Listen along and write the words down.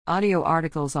Audio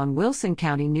articles on Wilson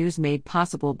County News made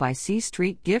possible by C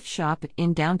Street Gift Shop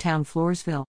in downtown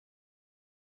Floresville.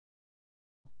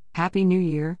 Happy New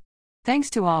Year! Thanks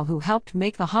to all who helped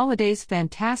make the holidays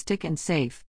fantastic and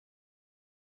safe.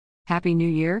 Happy New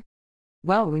Year!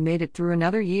 Well, we made it through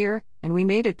another year, and we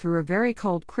made it through a very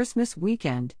cold Christmas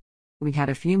weekend. We had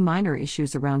a few minor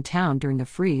issues around town during the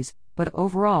freeze, but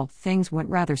overall, things went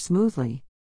rather smoothly.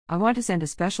 I want to send a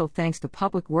special thanks to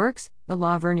Public Works, the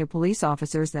La Vernia police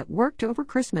officers that worked over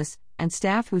Christmas, and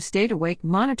staff who stayed awake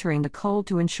monitoring the cold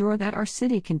to ensure that our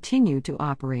city continued to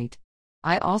operate.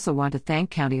 I also want to thank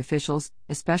county officials,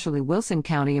 especially Wilson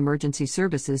County Emergency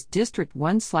Services District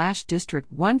 1/District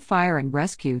 1 Fire and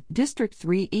Rescue, District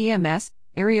 3 EMS,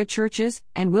 area churches,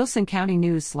 and Wilson County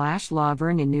News/La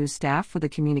Vernia News staff for the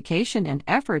communication and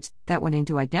efforts that went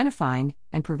into identifying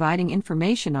and providing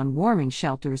information on warming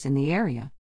shelters in the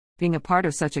area. Being a part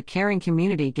of such a caring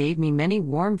community gave me many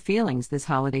warm feelings this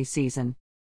holiday season.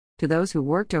 To those who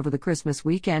worked over the Christmas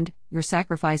weekend, your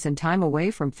sacrifice and time away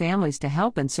from families to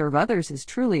help and serve others is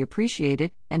truly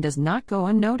appreciated and does not go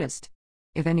unnoticed.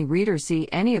 If any readers see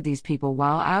any of these people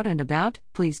while out and about,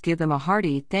 please give them a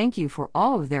hearty thank you for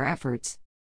all of their efforts.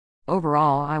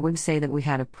 Overall, I would say that we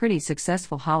had a pretty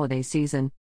successful holiday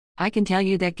season. I can tell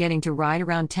you that getting to ride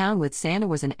around town with Santa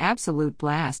was an absolute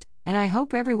blast, and I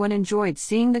hope everyone enjoyed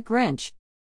seeing The Grinch.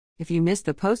 If you missed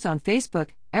the post on Facebook,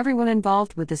 everyone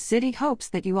involved with the city hopes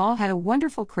that you all had a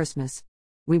wonderful Christmas.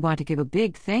 We want to give a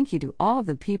big thank you to all of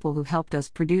the people who helped us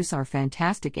produce our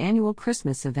fantastic annual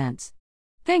Christmas events.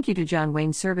 Thank you to John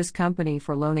Wayne Service Company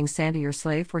for loaning Santa your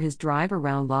sleigh for his drive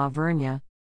around La Vernia.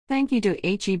 Thank you to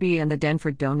HEB and the Den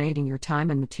for donating your time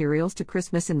and materials to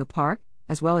Christmas in the Park,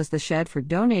 as well as the Shed for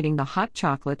donating the hot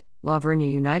chocolate, La Vernia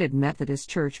United Methodist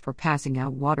Church for passing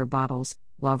out water bottles,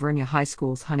 La Vernia High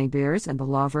School's Honey Bears and the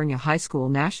La Vernia High School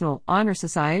National Honor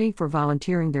Society for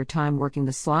volunteering their time working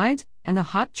the slides and the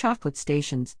hot chocolate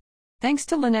stations. Thanks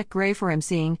to Lynette Gray for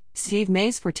emceeing, Steve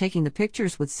Mays for taking the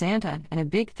pictures with Santa, and a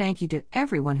big thank you to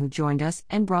everyone who joined us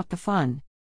and brought the fun.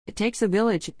 It takes a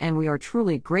village, and we are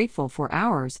truly grateful for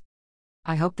ours.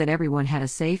 I hope that everyone had a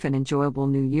safe and enjoyable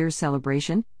New Year's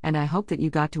celebration, and I hope that you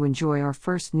got to enjoy our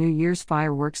first New Year's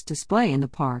fireworks display in the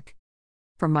park.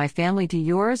 From my family to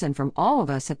yours and from all of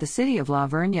us at the City of La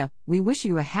Vernia, we wish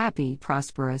you a happy,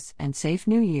 prosperous, and safe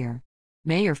New Year.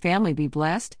 May your family be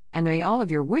blessed, and may all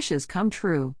of your wishes come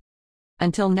true.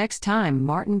 Until next time,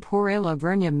 Martin Porre, La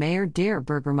Vernia Mayor der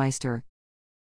Bürgermeister.